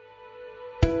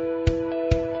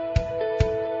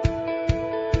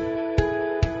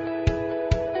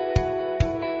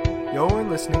know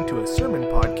and listening to a sermon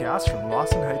podcast from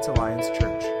Lawson Heights Alliance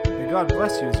Church. May God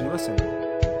bless you as you listen.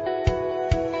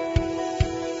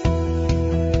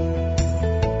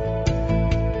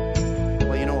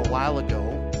 Well, a while ago,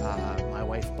 my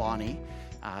wife Bonnie,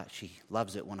 she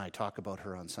loves it when I talk about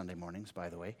her on Sunday mornings, by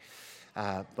the way,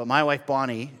 but my wife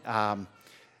Bonnie,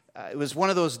 it was one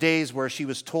of those days where she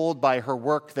was told by her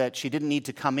work that she didn't need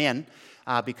to come in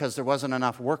because there wasn't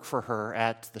enough work for her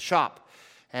at the shop.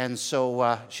 And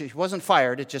so she wasn't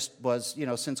fired. It just was,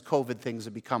 since COVID, things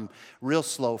have become real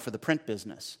slow for the print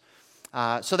business.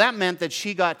 So that meant that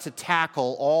she got to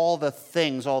tackle all the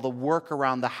things, all the work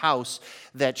around the house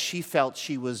that she felt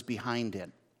she was behind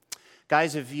in.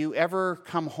 Guys, have you ever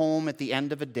come home at the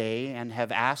end of a day and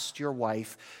have asked your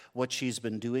wife what she's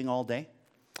been doing all day?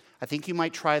 I think you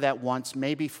might try that once,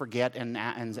 maybe forget and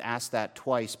ask that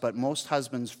twice, but most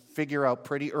husbands figure out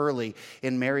pretty early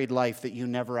in married life that you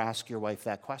never ask your wife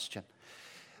that question.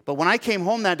 But when I came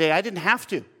home that day, I didn't have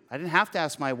to. I didn't have to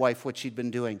ask my wife what she'd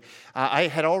been doing. I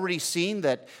had already seen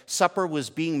that supper was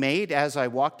being made as I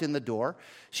walked in the door.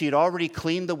 She had already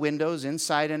cleaned the windows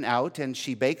inside and out, and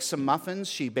she baked some muffins.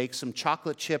 She baked some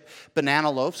chocolate chip banana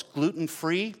loaves,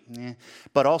 gluten-free,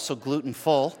 but also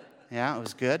gluten-full. Yeah, it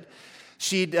was good.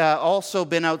 She'd also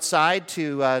been outside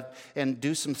to and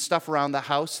do some stuff around the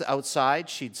house outside.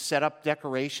 She'd set up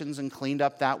decorations and cleaned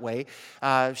up that way.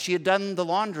 She had done the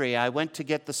laundry. I went to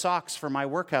get the socks for my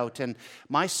workout, and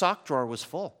my sock drawer was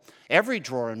full. Every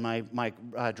drawer in my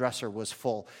dresser was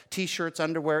full. T-shirts,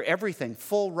 underwear, everything,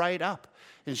 full right up.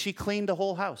 And she cleaned the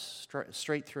whole house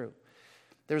straight through.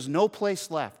 There's no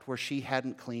place left where she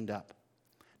hadn't cleaned up.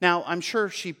 Now, I'm sure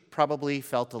she probably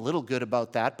felt a little good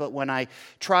about that, but when I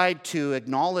tried to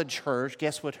acknowledge her,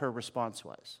 guess what her response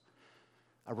was?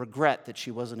 A regret that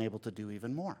she wasn't able to do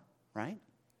even more, right?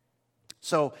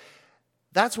 So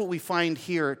that's what we find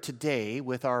here today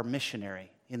with our missionary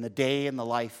in the day in the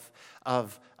life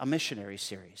of a missionary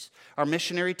series. Our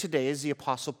missionary today is the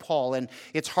Apostle Paul, and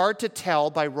it's hard to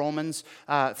tell by Romans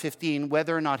 15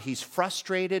 whether or not he's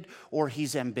frustrated or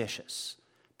he's ambitious.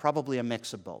 Probably a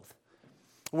mix of both.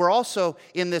 We're also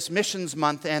in this missions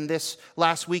month, and this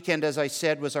last weekend, as I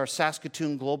said, was our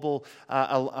Saskatoon Global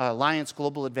Alliance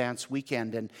Global Advance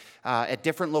weekend. And at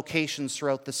different locations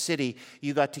throughout the city,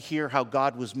 you got to hear how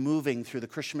God was moving through the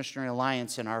Christian Missionary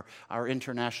Alliance and our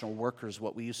international workers,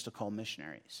 what we used to call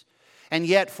missionaries. And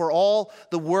yet, for all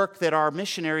the work that our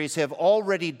missionaries have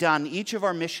already done, each of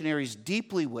our missionaries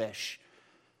deeply wish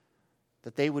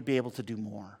that they would be able to do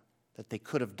more, that they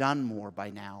could have done more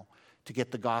by now to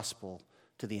get the gospel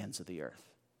to the ends of the earth.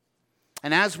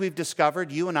 And as we've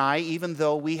discovered, you and I, even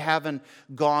though we haven't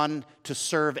gone to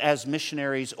serve as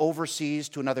missionaries overseas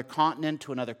to another continent,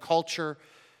 to another culture,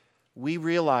 we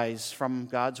realize from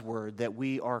God's word that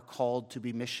we are called to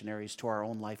be missionaries to our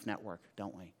own life network,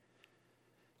 don't we?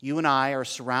 You and I are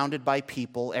surrounded by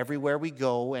people everywhere we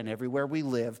go and everywhere we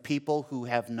live, people who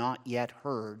have not yet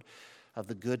heard of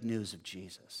the good news of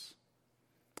Jesus.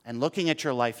 And looking at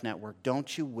your life network,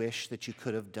 don't you wish that you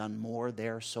could have done more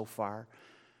there so far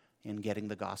in getting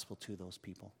the gospel to those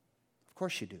people? Of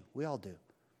course you do. We all do.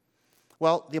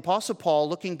 Well, the Apostle Paul,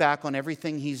 looking back on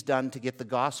everything he's done to get the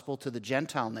gospel to the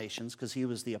Gentile nations, because he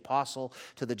was the apostle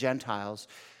to the Gentiles,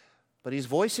 but he's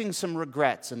voicing some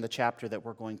regrets in the chapter that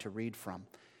we're going to read from.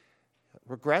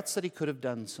 Regrets that he could have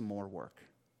done some more work.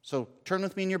 So turn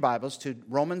with me in your Bibles to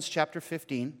Romans chapter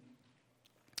 15.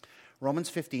 Romans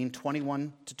 15,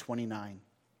 21 to 29.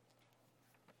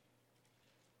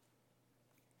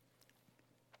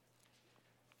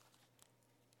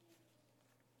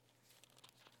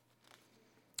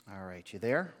 All right, you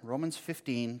there? Romans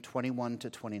 15, 21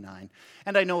 to 29.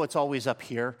 And I know it's always up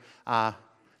here.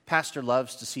 Pastor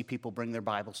loves to see people bring their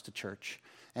Bibles to church.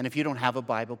 And if you don't have a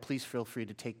Bible, please feel free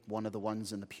to take one of the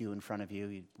ones in the pew in front of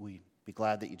you. We'd be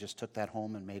glad that you just took that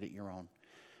home and made it your own.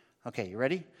 Okay, you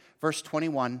ready? Verse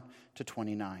 21 to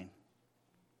 29.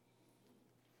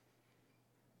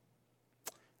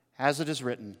 As it is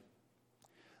written,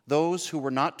 those who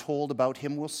were not told about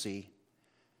him will see,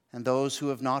 and those who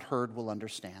have not heard will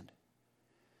understand.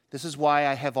 This is why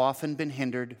I have often been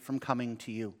hindered from coming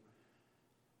to you.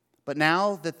 But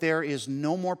now that there is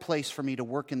no more place for me to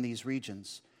work in these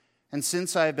regions, and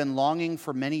since I have been longing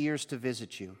for many years to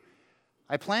visit you,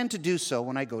 I plan to do so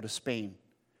when I go to Spain.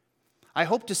 I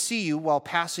hope to see you while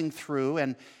passing through,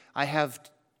 and to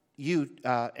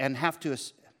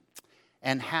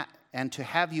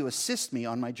have you assist me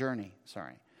on my journey.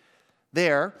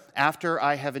 There, after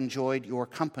I have enjoyed your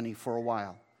company for a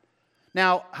while.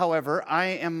 Now, however, I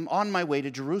am on my way to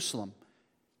Jerusalem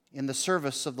in the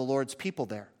service of the Lord's people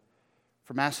there.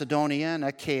 For Macedonia and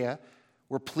Achaia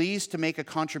were pleased to make a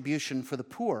contribution for the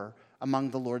poor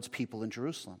among the Lord's people in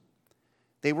Jerusalem.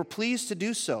 They were pleased to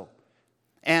do so,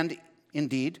 and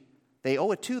indeed, they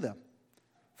owe it to them.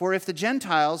 For if the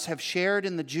Gentiles have shared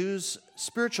in the Jews'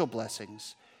 spiritual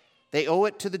blessings, they owe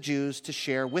it to the Jews to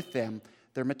share with them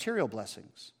their material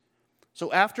blessings.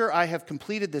 So after I have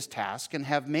completed this task and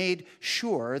have made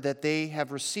sure that they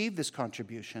have received this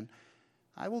contribution,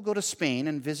 I will go to Spain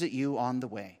and visit you on the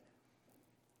way.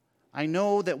 I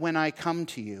know that when I come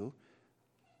to you,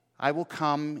 I will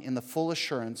come in the full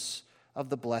assurance of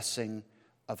the blessing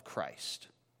of Christ.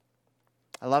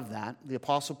 I love that. The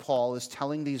Apostle Paul is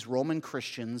telling these Roman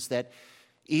Christians that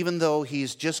even though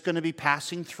he's just going to be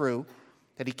passing through,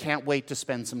 that he can't wait to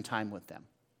spend some time with them.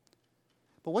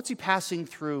 But what's he passing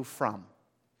through from?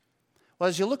 Well,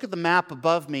 as you look at the map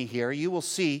above me here, you will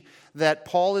see that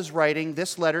Paul is writing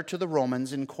this letter to the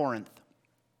Romans in Corinth,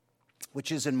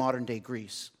 which is in modern-day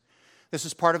Greece. This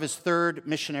is part of his third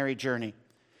missionary journey.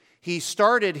 He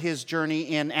started his journey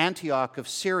in Antioch of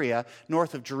Syria,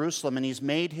 north of Jerusalem, and he's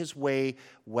made his way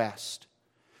west.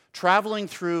 Traveling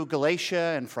through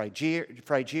Galatia and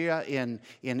Phrygia in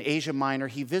Asia Minor,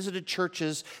 he visited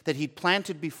churches that he'd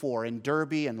planted before in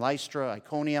Derbe and Lystra,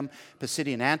 Iconium,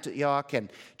 Pisidian Antioch, and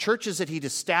churches that he'd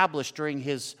established during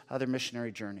his other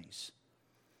missionary journeys.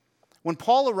 When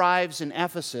Paul arrives in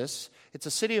Ephesus, it's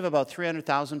a city of about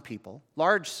 300,000 people,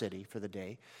 large city for the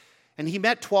day, and he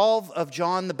met 12 of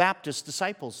John the Baptist's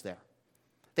disciples there.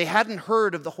 They hadn't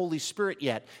heard of the Holy Spirit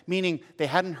yet, meaning they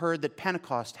hadn't heard that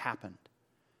Pentecost happened.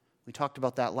 We talked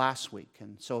about that last week,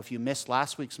 and so if you missed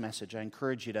last week's message, I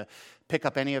encourage you to pick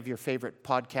up any of your favorite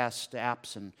podcast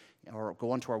apps or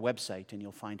go onto our website and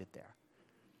you'll find it there.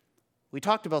 We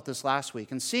talked about this last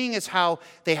week, and seeing as how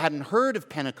they hadn't heard of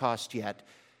Pentecost yet,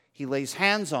 he lays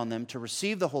hands on them to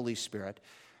receive the Holy Spirit,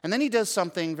 and then he does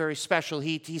something very special.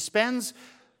 He spends,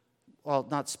 well,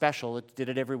 not special, it did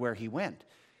it everywhere he went.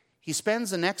 He spends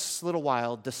the next little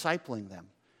while discipling them,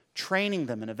 training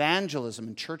them in evangelism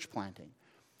and church planting.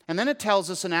 And then it tells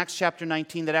us in Acts chapter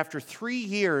 19 that after 3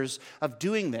 years of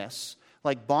doing this,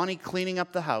 like Bonnie cleaning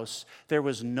up the house, there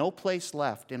was no place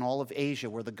left in all of Asia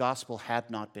where the gospel had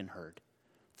not been heard.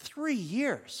 3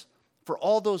 years for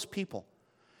all those people.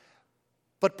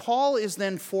 But Paul is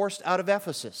then forced out of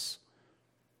Ephesus.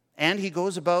 And he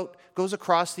goes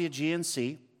across the Aegean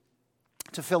Sea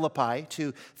to Philippi,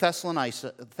 to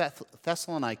Thessalonica,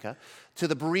 to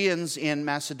the Bereans in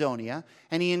Macedonia,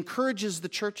 and he encourages the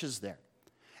churches there.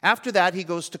 After that, he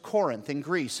goes to Corinth in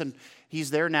Greece, and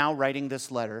he's there now writing this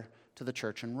letter to the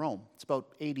church in Rome. It's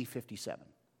about AD 57.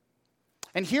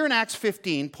 And here in Acts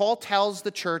 15, Paul tells the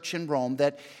church in Rome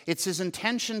that it's his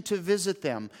intention to visit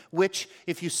them, which,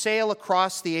 if you sail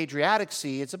across the Adriatic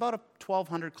Sea, it's about a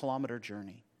 1,200-kilometer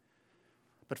journey.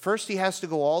 But first he has to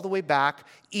go all the way back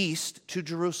east to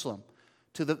Jerusalem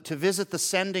to visit the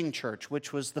Sending Church,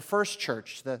 which was the first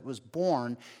church that was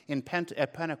born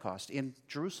at Pentecost in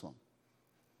Jerusalem.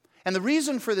 And the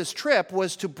reason for this trip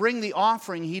was to bring the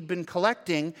offering he'd been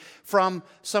collecting from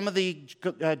some of the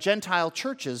Gentile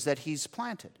churches that he's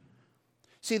planted.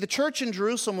 See, the church in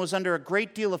Jerusalem was under a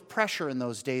great deal of pressure in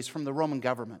those days from the Roman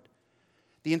government.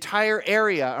 The entire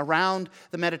area around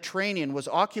the Mediterranean was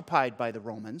occupied by the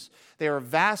Romans. They are a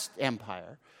vast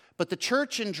empire, but the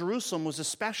church in Jerusalem was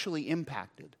especially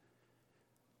impacted.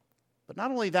 But not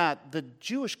only that, the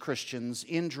Jewish Christians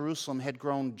in Jerusalem had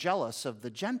grown jealous of the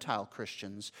Gentile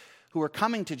Christians who were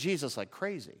coming to Jesus like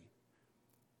crazy.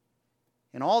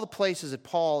 In all the places that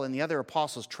Paul and the other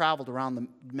apostles traveled around the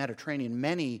Mediterranean,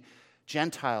 many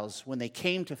Gentiles, when they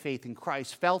came to faith in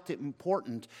Christ, felt it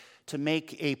important to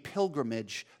make a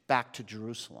pilgrimage back to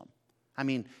Jerusalem. I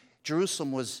mean,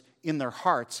 Jerusalem was, in their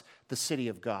hearts, the city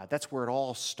of God. That's where it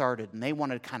all started, and they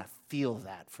wanted to kind of feel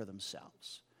that for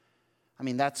themselves. I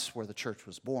mean, that's where the church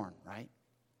was born, right?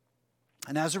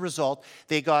 And as a result,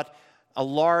 they got a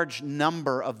large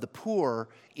number of the poor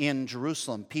in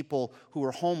Jerusalem, people who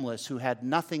were homeless, who had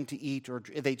nothing to eat, or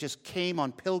they just came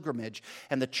on pilgrimage,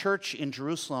 and the church in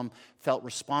Jerusalem felt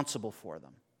responsible for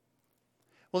them.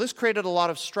 Well, this created a lot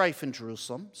of strife in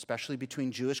Jerusalem, especially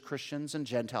between Jewish Christians and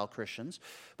Gentile Christians,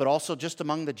 but also just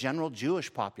among the general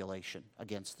Jewish population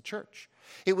against the church.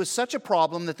 It was such a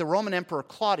problem that the Roman Emperor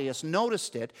Claudius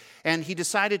noticed it, and he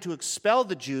decided to expel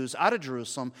the Jews out of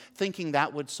Jerusalem, thinking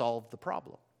that would solve the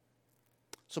problem.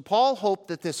 So Paul hoped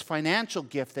that this financial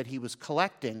gift that he was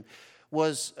collecting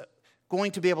was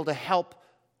going to be able to help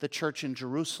the church in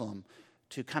Jerusalem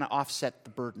to kind of offset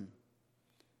the burden.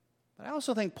 But I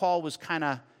also think Paul was kind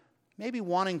of maybe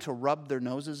wanting to rub their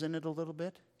noses in it a little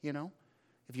bit, you know.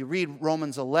 If you read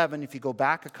Romans 11, if you go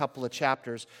back a couple of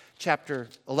chapters, chapter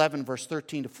 11, verse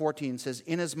 13 to 14 says,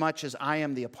 "Inasmuch as I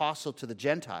am the apostle to the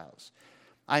Gentiles,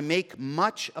 I make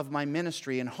much of my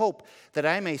ministry in hope that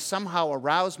I may somehow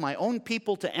arouse my own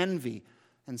people to envy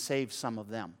and save some of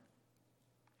them."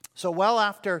 So well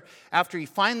after he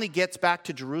finally gets back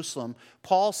to Jerusalem,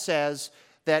 Paul says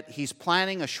that he's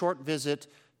planning a short visit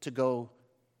to go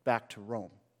back to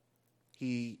Rome.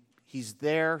 He's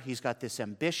there. He's got this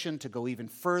ambition to go even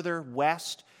further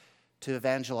west to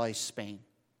evangelize Spain.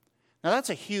 Now, that's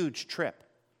a huge trip.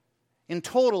 In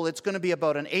total, it's going to be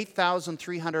about an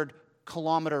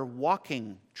 8,300-kilometer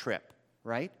walking trip,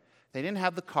 right? They didn't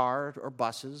have the car or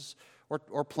buses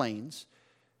or planes.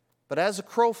 But as a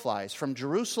crow flies, from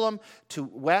Jerusalem to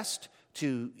west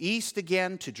to east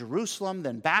again to Jerusalem,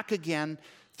 then back again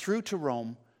through to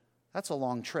Rome, that's a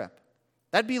long trip.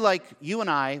 That'd be like you and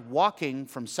I walking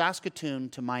from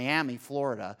Saskatoon to Miami,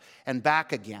 Florida, and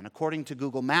back again. According to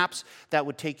Google Maps, that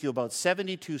would take you about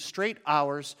 72 straight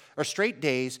hours or straight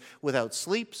days without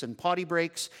sleeps and potty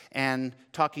breaks and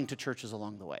talking to churches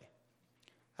along the way.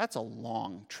 That's a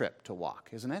long trip to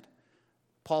walk, isn't it?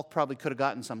 Paul probably could have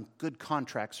gotten some good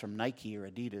contracts from Nike or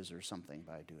Adidas or something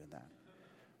by doing that.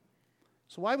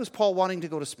 So why was Paul wanting to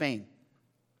go to Spain?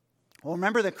 Well,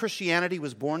 remember that Christianity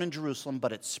was born in Jerusalem,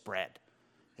 but it spread.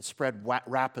 It spread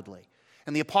rapidly.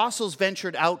 And the apostles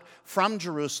ventured out from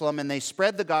Jerusalem, and they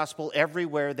spread the gospel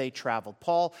everywhere they traveled.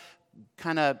 Paul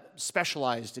kind of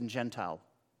specialized in Gentile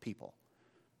people,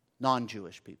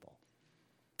 non-Jewish people.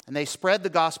 And they spread the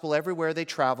gospel everywhere they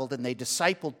traveled, and they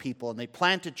discipled people, and they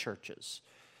planted churches.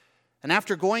 And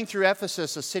after going through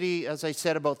Ephesus, a city, as I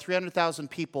said, about 300,000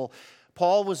 people,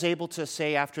 Paul was able to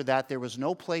say after that there was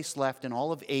no place left in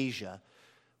all of Asia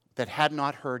that had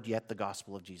not heard yet the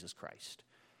gospel of Jesus Christ.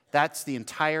 That's the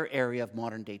entire area of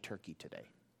modern-day Turkey today.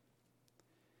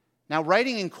 Now,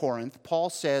 writing in Corinth, Paul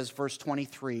says, verse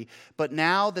 23, "But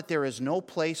now that there is no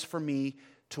place for me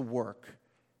to work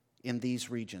in these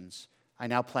regions, I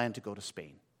now plan to go to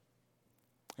Spain."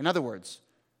 In other words,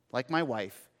 like my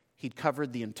wife, he'd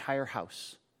covered the entire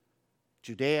house: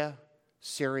 Judea,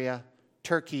 Syria,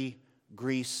 Turkey,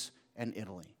 Greece, and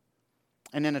Italy.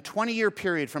 And in a 20-year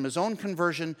period from his own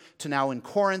conversion to now in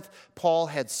Corinth, Paul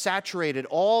had saturated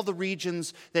all the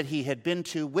regions that he had been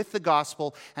to with the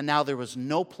gospel, and now there was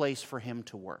no place for him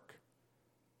to work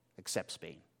except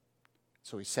Spain.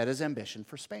 So he set his ambition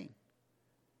for Spain.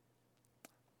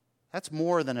 That's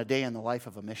more than a day in the life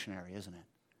of a missionary, isn't it?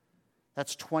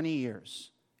 That's 20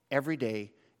 years, every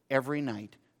day, every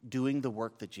night, doing the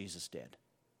work that Jesus did.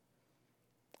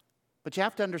 But you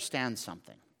have to understand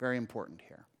something very important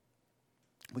here.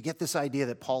 We get this idea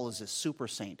that Paul is a super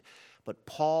saint, but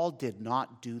Paul did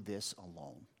not do this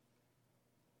alone.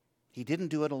 He didn't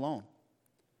do it alone.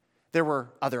 There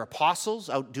were other apostles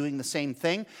out doing the same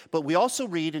thing, but we also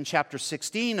read in chapter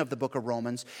 16 of the book of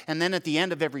Romans, and then at the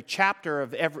end of every chapter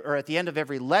or at the end of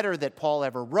every letter that Paul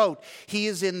ever wrote, he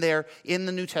is in there in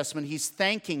the New Testament.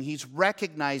 He's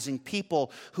recognizing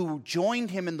people who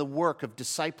joined him in the work of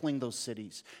discipling those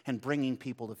cities and bringing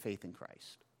people to faith in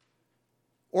Christ.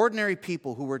 Ordinary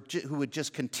people who would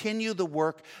just continue the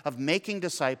work of making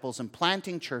disciples and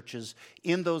planting churches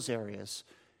in those areas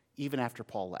even after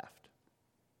Paul left.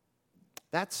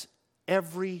 That's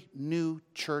every new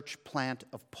church plant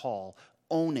of Paul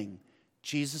owning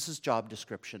Jesus' job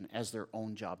description as their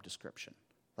own job description,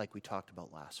 like we talked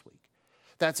about last week.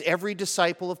 That's every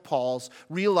disciple of Paul's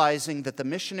realizing that the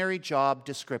missionary job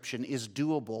description is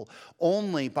doable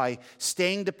only by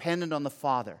staying dependent on the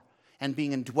Father and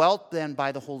being indwelt then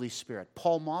by the Holy Spirit.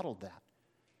 Paul modeled that.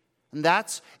 And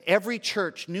that's every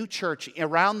church, new church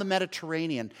around the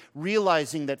Mediterranean,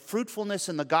 realizing that fruitfulness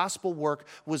in the gospel work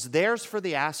was theirs for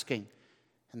the asking,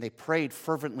 and they prayed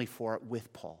fervently for it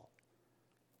with Paul.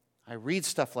 I read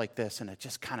stuff like this, and it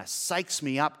just kind of psychs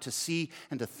me up to see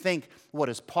and to think what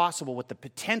is possible, what the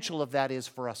potential of that is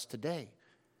for us today.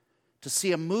 To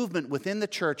see a movement within the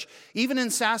church, even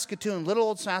in Saskatoon, little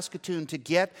old Saskatoon, to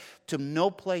get to no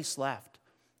place left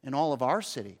in all of our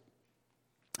city,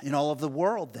 in all of the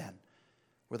world then,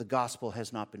 where the gospel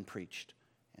has not been preached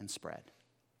and spread.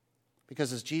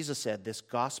 Because as Jesus said, this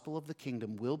gospel of the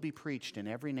kingdom will be preached in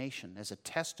every nation as a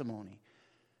testimony,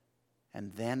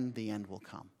 and then the end will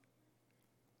come.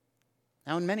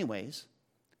 Now, in many ways,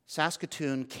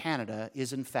 Saskatoon, Canada,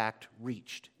 is in fact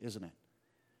reached, isn't it?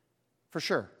 For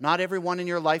sure, not everyone in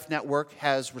your life network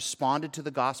has responded to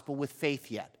the gospel with faith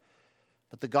yet.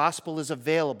 But the gospel is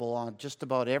available on just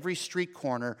about every street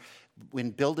corner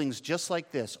in buildings just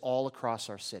like this all across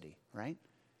our city, right?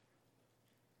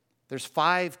 There's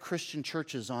 5 Christian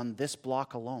churches on this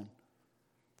block alone.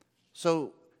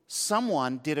 So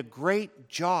someone did a great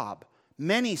job.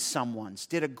 Many someones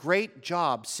did a great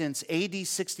job since AD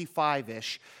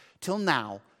 65-ish till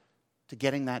now to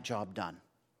getting that job done,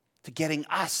 to getting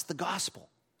us the gospel.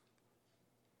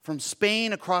 From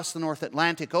Spain across the North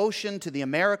Atlantic Ocean to the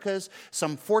Americas,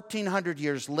 some 1,400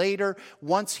 years later,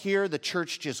 once here, the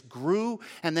church just grew.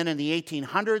 And then in the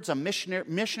 1800s,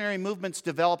 missionary movements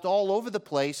developed all over the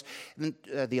place. And,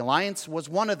 the Alliance was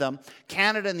one of them.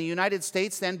 Canada and the United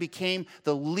States then became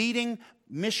the leading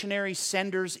missionary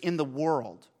senders in the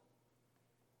world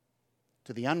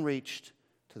to the unreached,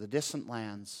 to the distant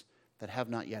lands that have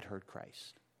not yet heard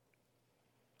Christ.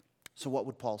 So what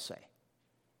would Paul say?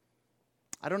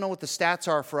 I don't know what the stats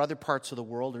are for other parts of the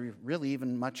world, or really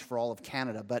even much for all of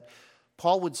Canada, but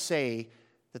Paul would say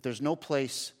that there's no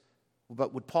place,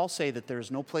 but would Paul say that there's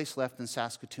no place left in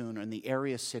Saskatoon or in the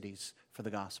area cities for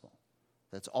the gospel?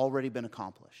 That's already been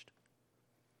accomplished.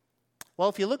 Well,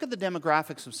 if you look at the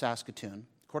demographics of Saskatoon,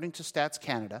 according to Stats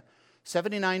Canada,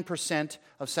 79%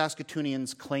 of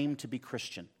Saskatoonians claim to be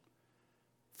Christian.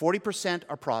 40%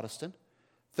 are Protestant,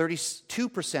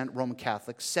 32% Roman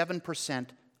Catholic, 7%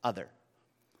 other.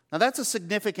 Now, that's a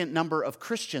significant number of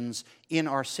Christians in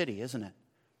our city, isn't it?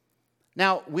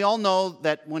 Now, we all know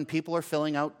that when people are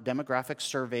filling out demographic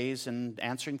surveys and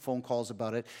answering phone calls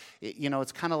about it,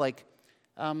 it's kind of like,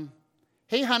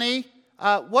 hey, honey,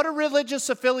 what a religious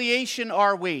affiliation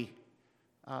are we?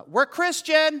 We're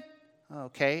Christian.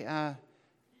 Okay.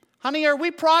 Honey, are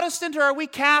we Protestant or are we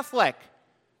Catholic?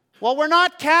 Well, we're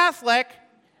not Catholic.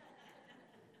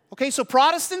 Okay, so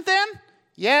Protestant then?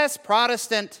 Yes,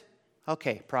 Protestant.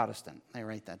 Okay, Protestant. I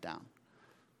write that down.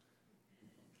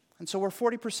 And so we're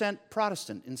 40%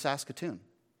 Protestant in Saskatoon.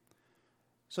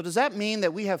 So does that mean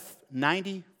that we have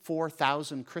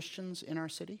 94,000 Christians in our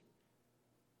city?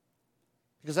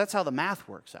 Because that's how the math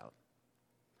works out.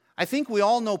 I think we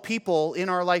all know people in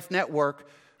our Life Network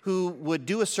who would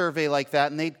do a survey like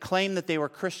that and they'd claim that they were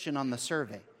Christian on the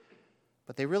survey.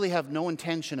 But they really have no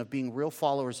intention of being real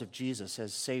followers of Jesus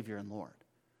as Savior and Lord.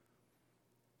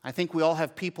 I think we all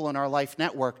have people in our Life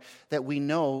Network that we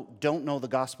know don't know the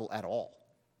gospel at all.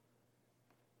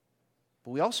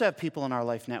 But we also have people in our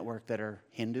Life Network that are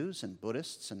Hindus and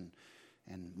Buddhists and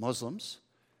Muslims.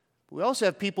 But we also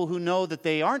have people who know that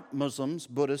they aren't Muslims,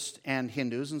 Buddhists, and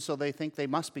Hindus, and so they think they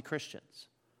must be Christians.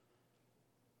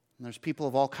 And there's people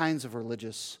of all kinds of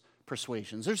religious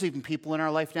persuasions. There's even people in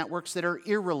our Life Networks that are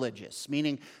irreligious,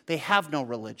 meaning they have no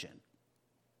religion.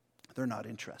 They're not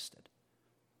interested.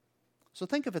 So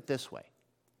think of it this way.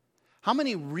 How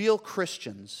many real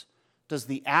Christians does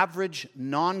the average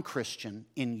non-Christian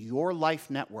in your Life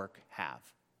Network have?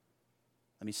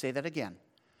 Let me say that again.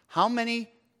 How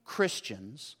many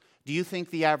Christians do you think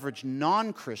the average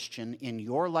non-Christian in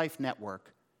your Life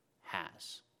Network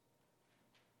has?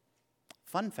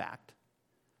 Fun fact,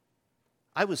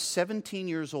 I was 17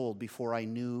 years old before I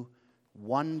knew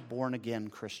one born-again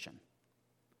Christian.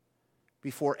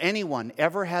 Before anyone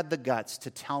ever had the guts to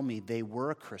tell me they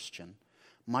were a Christian,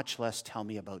 much less tell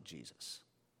me about Jesus.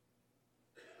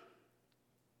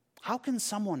 How can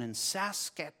someone in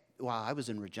I was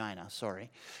in Regina,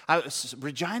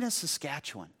 Regina,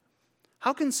 Saskatchewan.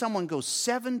 How can someone go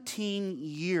 17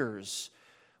 years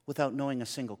without knowing a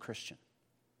single Christian?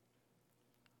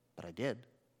 But I did.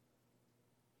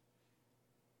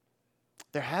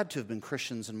 There had to have been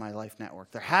Christians in my Life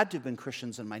Network. There had to have been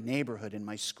Christians in my neighborhood, in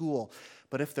my school.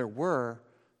 But if there were,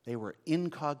 they were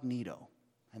incognito,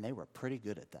 and they were pretty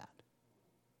good at that.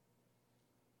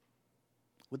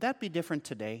 Would that be different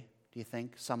today, do you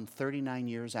think, some 39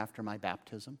 years after my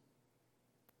baptism?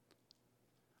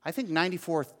 I think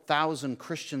 94,000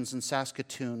 Christians in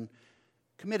Saskatoon,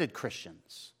 committed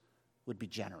Christians, would be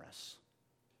generous.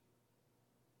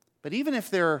 But even if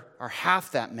there are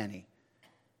half that many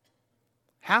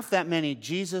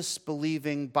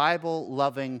Jesus-believing,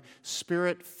 Bible-loving,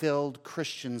 Spirit-filled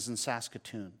Christians in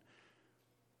Saskatoon,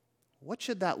 what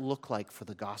should that look like for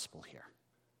the gospel here?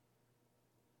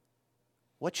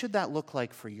 What should that look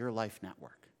like for your Life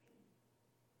Network?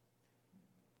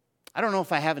 I don't know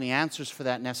if I have any answers for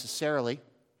that necessarily.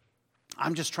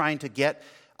 I'm just trying to get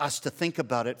us to think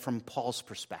about it from Paul's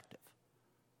perspective,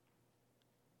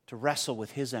 to wrestle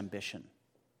with his ambition.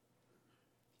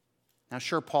 Now,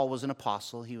 sure, Paul was an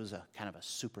apostle. He was a kind of a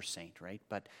super saint, right?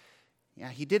 But yeah,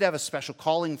 he did have a special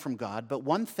calling from God. But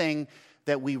one thing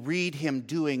that we read him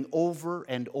doing over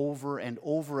and over and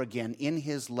over again in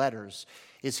his letters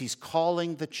is he's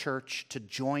calling the church to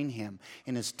join him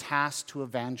in his task to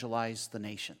evangelize the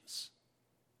nations.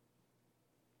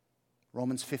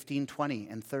 Romans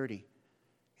 15:20 and 30.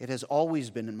 It has always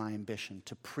been in my ambition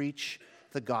to preach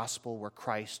the gospel where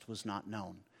Christ was not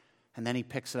known, And then he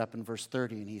picks it up in verse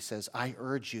 30 and he says, I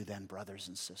urge you then, brothers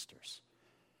and sisters,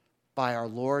 by our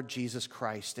Lord Jesus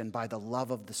Christ and by the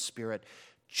love of the Spirit,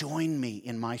 join me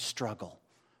in my struggle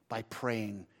by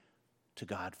praying to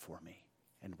God for me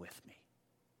and with me.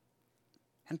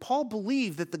 And Paul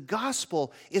believed that the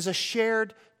gospel is a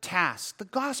shared task. The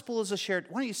gospel is a shared,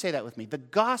 why don't you say that with me? The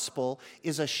gospel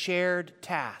is a shared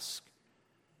task.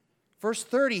 Verse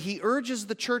 30, he urges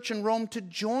the church in Rome to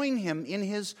join him in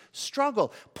his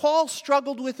struggle. Paul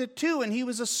struggled with it too, and he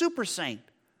was a super saint.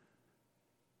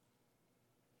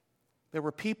 There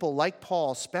were people like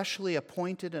Paul, specially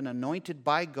appointed and anointed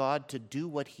by God to do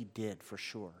what he did, for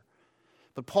sure.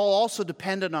 But Paul also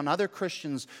depended on other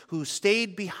Christians who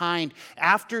stayed behind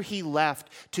after he left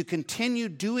to continue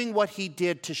doing what he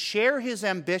did, to share his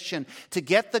ambition to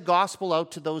get the gospel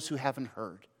out to those who haven't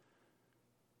heard.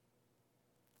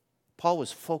 Paul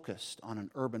was focused on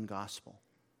an urban gospel,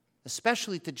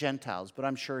 especially to Gentiles, but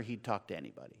I'm sure he'd talk to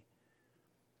anybody.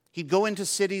 He'd go into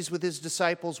cities with his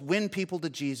disciples, win people to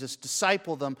Jesus,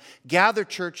 disciple them, gather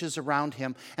churches around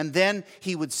him, and then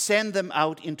he would send them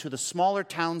out into the smaller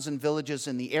towns and villages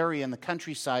in the area and the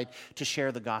countryside to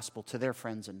share the gospel to their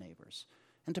friends and neighbors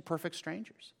and to perfect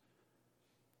strangers.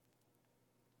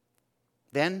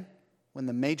 Then, when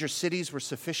the major cities were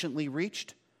sufficiently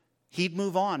reached, he'd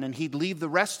move on and he'd leave the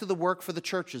rest of the work for the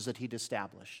churches that he'd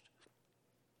established.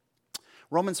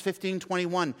 Romans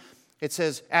 15:21, it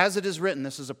says, as it is written,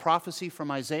 this is a prophecy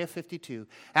from Isaiah 52,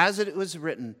 as it was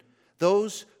written,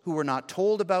 those who were not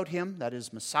told about him, that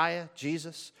is Messiah,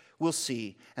 Jesus, will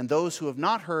see, and those who have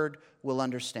not heard will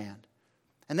understand.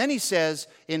 And then he says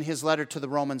in his letter to the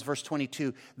Romans, verse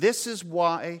 22, this is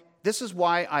why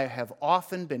I have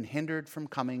often been hindered from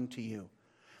coming to you.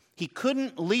 He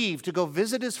couldn't leave to go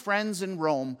visit his friends in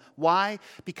Rome. Why?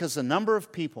 Because the number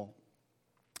of people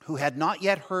who had not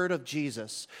yet heard of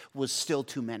Jesus was still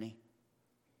too many.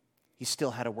 He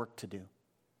still had a work to do.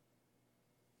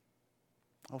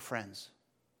 Oh, friends,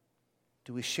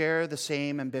 do we share the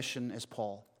same ambition as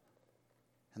Paul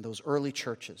and those early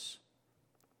churches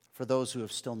for those who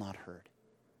have still not heard?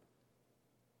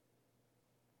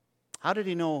 How did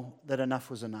he know that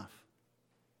enough was enough?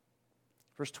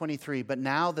 Verse 23, but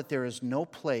now that there is no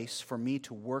place for me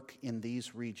to work in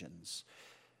these regions.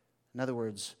 In other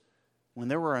words, when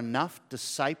there were enough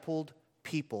discipled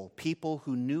people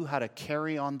who knew how to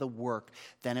carry on the work,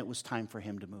 then it was time for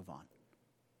him to move on.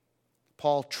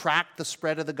 Paul tracked the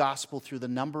spread of the gospel through the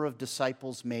number of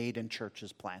disciples made and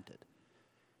churches planted.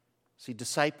 See,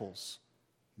 disciples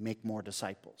make more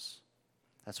disciples.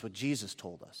 That's what Jesus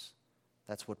told us.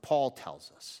 That's what Paul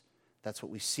tells us. That's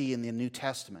what we see in the New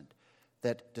Testament,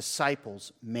 that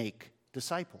disciples make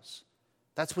disciples.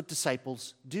 That's what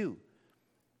disciples do.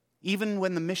 Even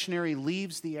when the missionary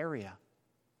leaves the area,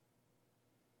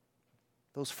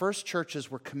 those first churches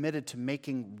were committed to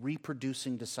making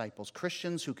reproducing disciples,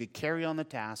 Christians who could carry on the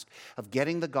task of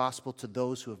getting the gospel to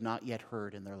those who have not yet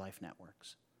heard in their life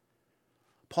networks.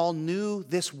 Paul knew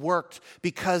this worked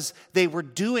because they were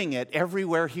doing it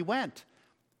everywhere he went.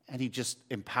 And he just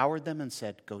empowered them and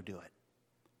said, go do it.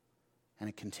 And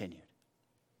it continued.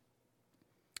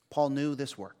 Paul knew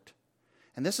this worked.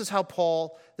 And this is how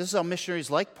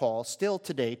missionaries like Paul still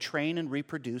today train and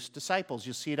reproduce disciples.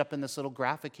 You see it up in this little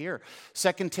graphic here.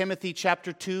 2 Timothy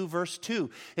chapter 2, verse 2.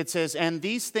 It says, and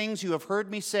these things you have heard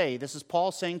me say. This is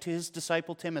Paul saying to his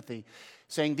disciple Timothy,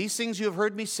 saying, these things you have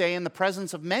heard me say in the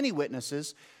presence of many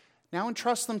witnesses. Now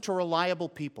entrust them to reliable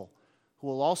people who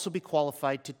will also be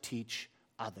qualified to teach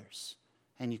others.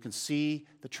 And you can see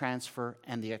the transfer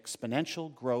and the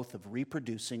exponential growth of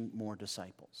reproducing more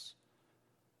disciples.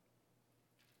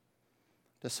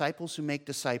 Disciples who make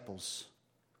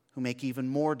even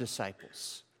more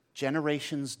disciples,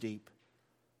 generations deep,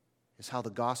 is how the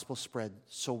gospel spread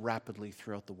so rapidly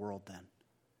throughout the world then.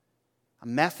 A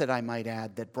method, I might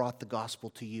add, that brought the gospel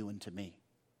to you and to me.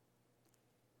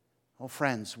 Oh,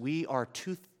 friends, we are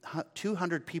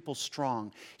 200 people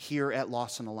strong here at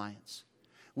Lawson Alliance.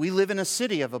 We live in a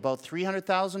city of about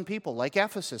 300,000 people, like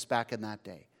Ephesus back in that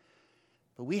day.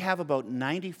 But we have about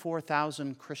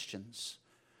 94,000 Christians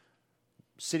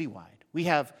citywide. We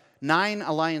have 9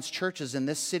 Alliance churches in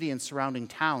this city and surrounding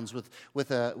towns with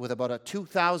about a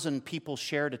 2,000 people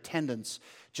shared attendance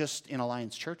just in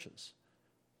Alliance churches.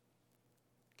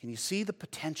 Can you see the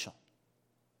potential?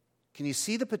 Can you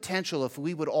see the potential if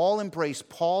we would all embrace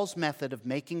Paul's method of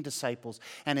making disciples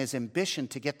and his ambition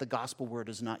to get the gospel word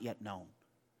is not yet known?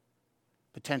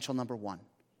 Potential number 1.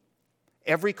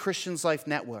 Every Christian's Life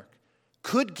Network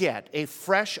could get a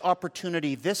fresh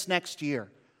opportunity this next year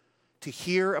to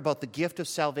hear about the gift of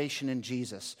salvation in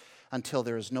Jesus until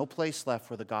there is no place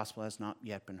left where the gospel has not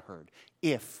yet been heard,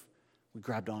 if we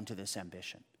grabbed onto this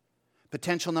ambition.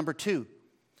 Potential number 2,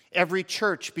 every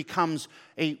church becomes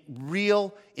a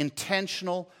real,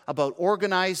 intentional about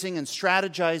organizing and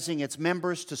strategizing its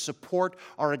members to support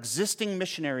our existing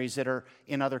missionaries that are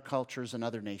in other cultures and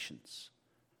other nations.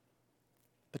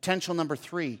 Potential number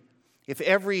 3, if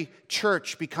every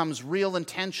church becomes real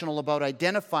intentional about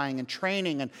identifying and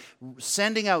training and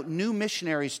sending out new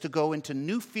missionaries to go into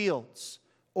new fields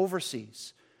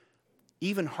overseas,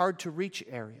 even hard to reach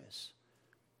areas,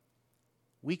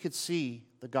 we could see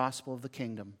the gospel of the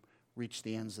kingdom reach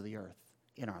the ends of the earth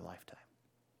in our lifetime.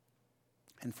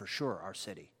 And for sure, our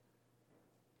city.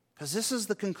 Because this is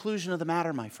the conclusion of the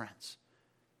matter, my friends.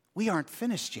 We aren't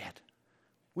finished yet.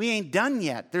 We ain't done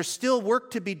yet. There's still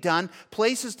work to be done,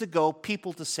 places to go,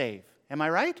 people to save. Am I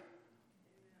right?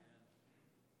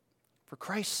 For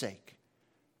Christ's sake,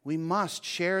 we must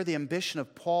share the ambition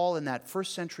of Paul in that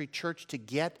first century church to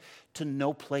get to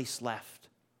no place left.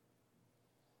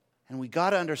 And we got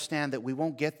to understand that we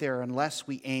won't get there unless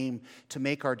we aim to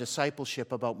make our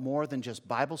discipleship about more than just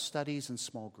Bible studies and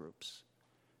small groups.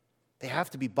 They have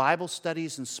to be Bible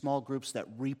studies and small groups that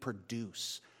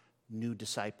reproduce new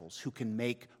disciples who can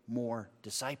make more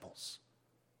disciples.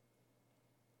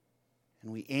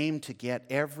 And we aim to get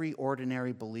every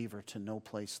ordinary believer to no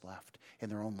place left in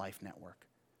their own life network.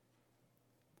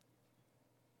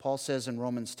 Paul says in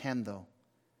Romans 10, though,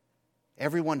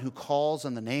 everyone who calls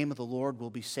on the name of the Lord will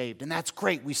be saved. And that's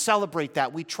great. We celebrate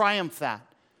that. We triumph that.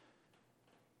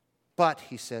 But,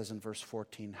 he says in verse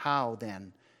 14, how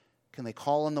then can they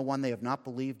call on the one they have not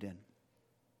believed in?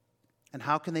 And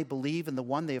how can they believe in the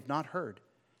one they have not heard?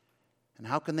 And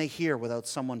how can they hear without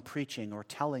someone preaching or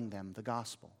telling them the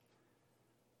gospel?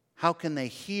 How can they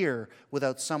hear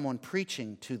without someone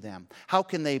preaching to them? How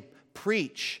can they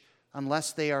preach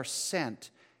unless they are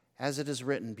sent? As it is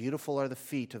written, beautiful are the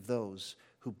feet of those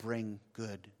who bring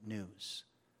good news.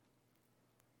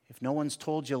 If no one's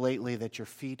told you lately that your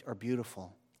feet are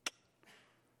beautiful,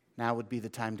 now would be the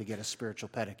time to get a spiritual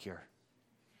pedicure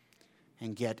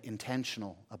and get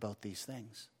intentional about these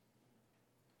things.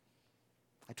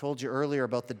 I told you earlier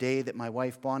about the day that my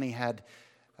wife Bonnie had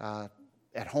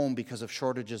at home because of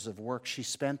shortages of work. She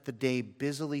spent the day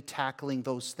busily tackling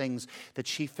those things that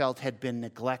she felt had been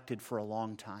neglected for a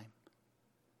long time.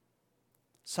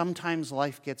 Sometimes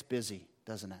life gets busy,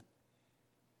 doesn't it?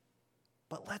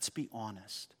 But let's be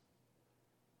honest.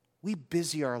 We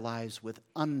busy our lives with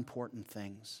unimportant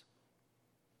things,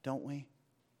 don't we?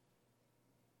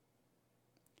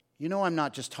 You know, I'm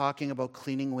not just talking about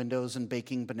cleaning windows and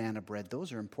baking banana bread.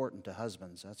 Those are important to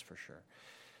husbands, that's for sure.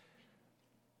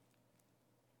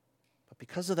 But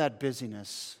because of that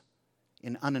busyness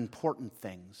in unimportant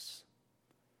things,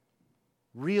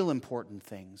 real important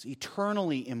things,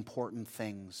 eternally important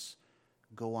things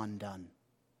go undone.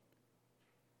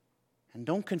 And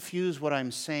don't confuse what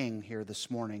I'm saying here this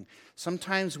morning.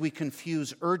 Sometimes we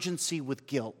confuse urgency with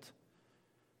guilt.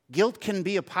 Guilt can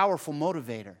be a powerful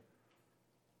motivator.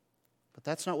 But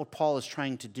that's not what Paul is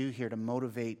trying to do here to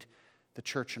motivate the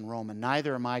church in Rome. And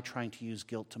neither am I trying to use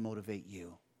guilt to motivate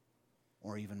you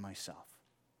or even myself.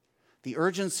 The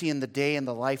urgency in the day and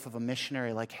the life of a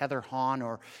missionary like Heather Hahn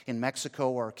or in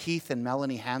Mexico, or Keith and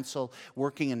Melanie Hansel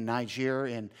working in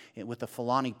Niger with the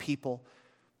Fulani people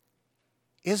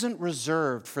isn't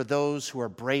reserved for those who are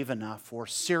brave enough or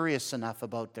serious enough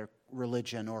about their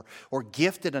religion or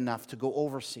gifted enough to go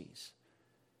overseas.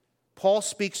 Paul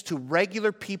speaks to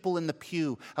regular people in the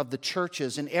pew of the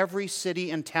churches in every city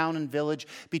and town and village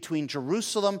between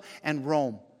Jerusalem and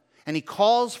Rome. And he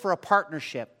calls for a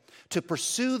partnership to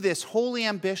pursue this holy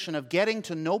ambition of getting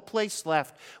to no place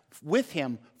left with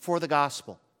him for the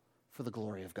gospel, for the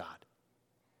glory of God.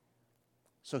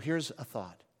 So here's a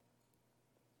thought.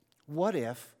 What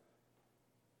if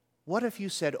you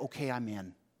said, okay, I'm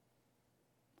in?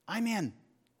 I'm in.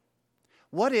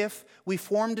 What if we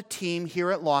formed a team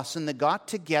here at Lawson that got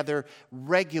together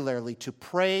regularly to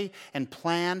pray and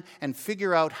plan and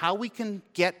figure out how we can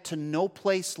get to no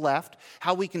place left,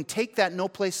 how we can take that no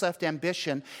place left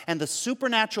ambition and the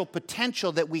supernatural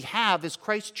potential that we have as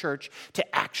Christ Church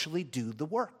to actually do the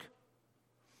work?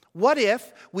 What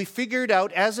if we figured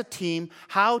out as a team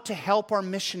how to help our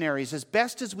missionaries as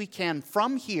best as we can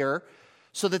from here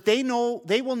so that they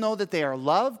will know that they are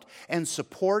loved and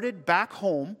supported back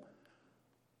home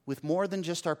with more than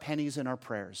just our pennies and our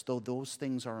prayers, though those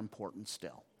things are important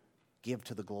still. Give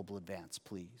to the global advance,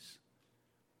 please.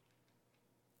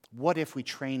 What if we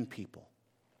train people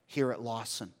here at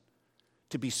Lawson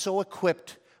to be so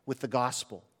equipped with the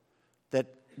gospel that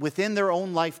within their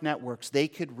own life networks they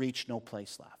could reach no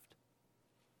place left?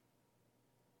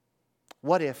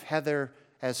 What if Heather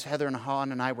as Heather and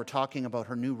Han and I were talking about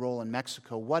her new role in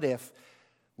Mexico, what if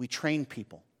we train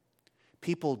people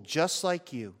just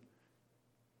like you,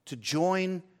 to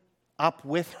join up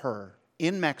with her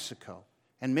in Mexico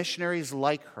and missionaries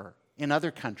like her in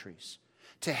other countries,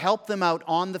 to help them out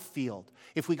on the field.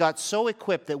 If we got so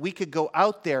equipped that we could go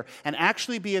out there and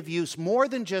actually be of use more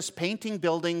than just painting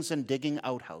buildings and digging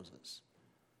outhouses.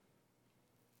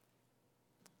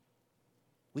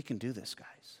 We can do this,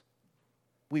 guys.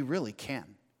 We really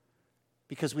can.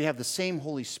 Because we have the same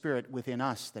Holy Spirit within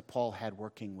us that Paul had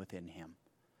working within him.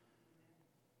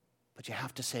 But you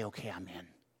have to say, okay, I'm in.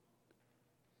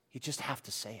 You just have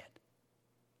to say it.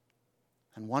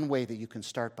 And one way that you can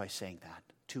start by saying that,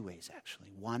 two ways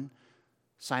actually. One,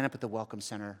 sign up at the Welcome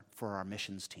Center for our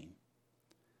missions team.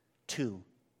 Two,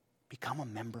 become a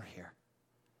member here.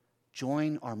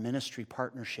 Join our ministry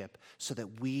partnership so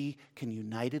that we can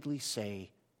unitedly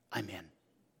say, I'm in.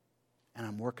 And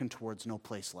I'm working towards no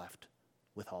place left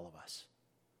with all of us.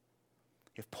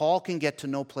 If Paul can get to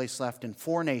no place left in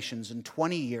 4 nations in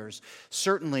 20 years,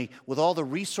 certainly with all the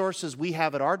resources we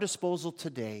have at our disposal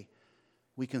today,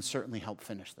 we can certainly help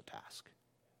finish the task.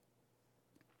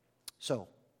 So,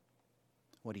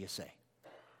 what do you say?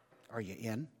 Are you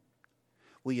in?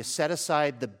 Will you set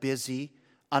aside the busy,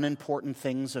 unimportant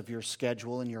things of your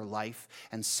schedule and your life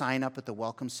and sign up at the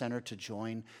Welcome Center to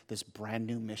join this brand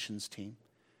new missions team?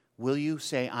 Will you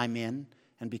say, I'm in,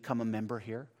 and become a member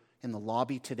here? In the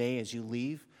lobby today as you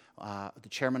leave, the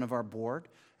chairman of our board,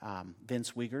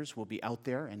 Vince Wiegers, will be out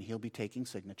there and he'll be taking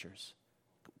signatures.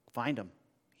 Find him.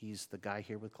 He's the guy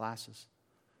here with glasses.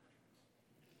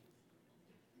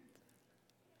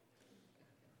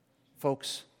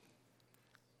 Folks,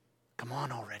 come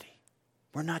on already.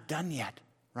 We're not done yet,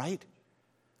 right?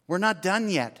 We're not done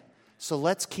yet. So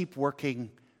let's keep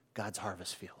working God's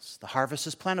harvest fields. The harvest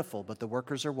is plentiful, but the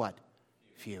workers are what?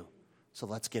 Few. So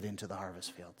let's get into the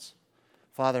harvest fields.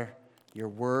 Father, your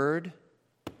word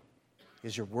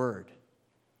is your word.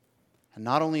 And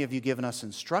not only have you given us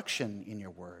instruction in your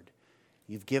word,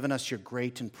 you've given us your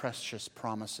great and precious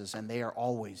promises, and they are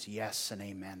always yes and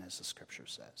amen, as the scripture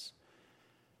says.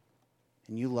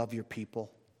 And you love your people,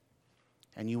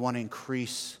 and you want to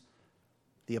increase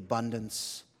the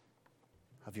abundance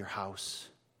of your house.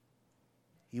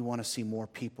 You want to see more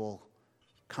people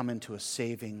come into a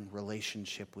saving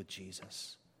relationship with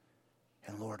Jesus.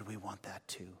 And Lord, we want that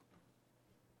too.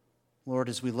 Lord,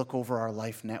 as we look over our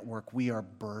life network, we are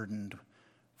burdened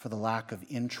for the lack of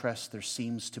interest there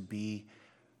seems to be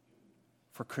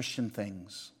for Christian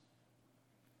things.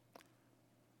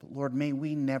 But Lord, may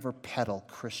we never peddle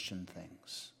Christian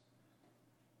things.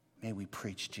 May we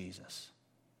preach Jesus.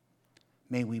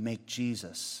 May we make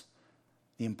Jesus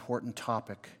the important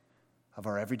topic of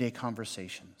our everyday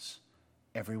conversations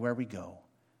everywhere we go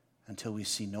until we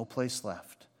see no place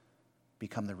left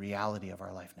become the reality of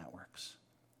our life networks.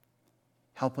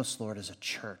 Help us, Lord, as a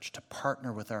church to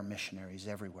partner with our missionaries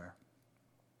everywhere,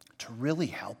 to really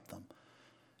help them,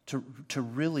 to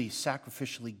really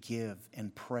sacrificially give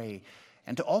and pray,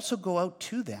 and to also go out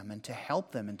to them and to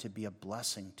help them and to be a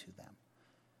blessing to them.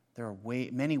 There are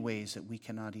many ways that we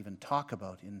cannot even talk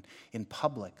about in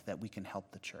public that we can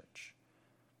help the church.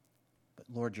 But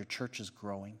Lord, your church is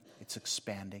growing. It's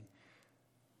expanding.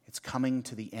 It's coming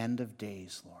to the end of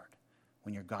days, Lord,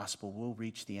 when your gospel will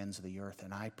reach the ends of the earth.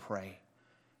 And I pray,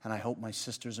 and I hope my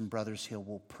sisters and brothers here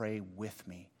will pray with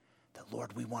me, that,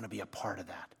 Lord, we want to be a part of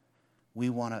that. We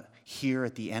want to hear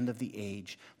at the end of the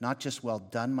age, not just, well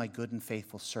done, my good and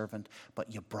faithful servant,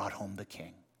 but you brought home the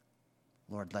king.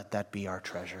 Lord, let that be our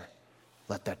treasure.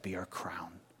 Let that be our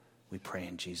crown. We pray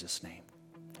in Jesus' name.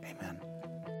 Amen.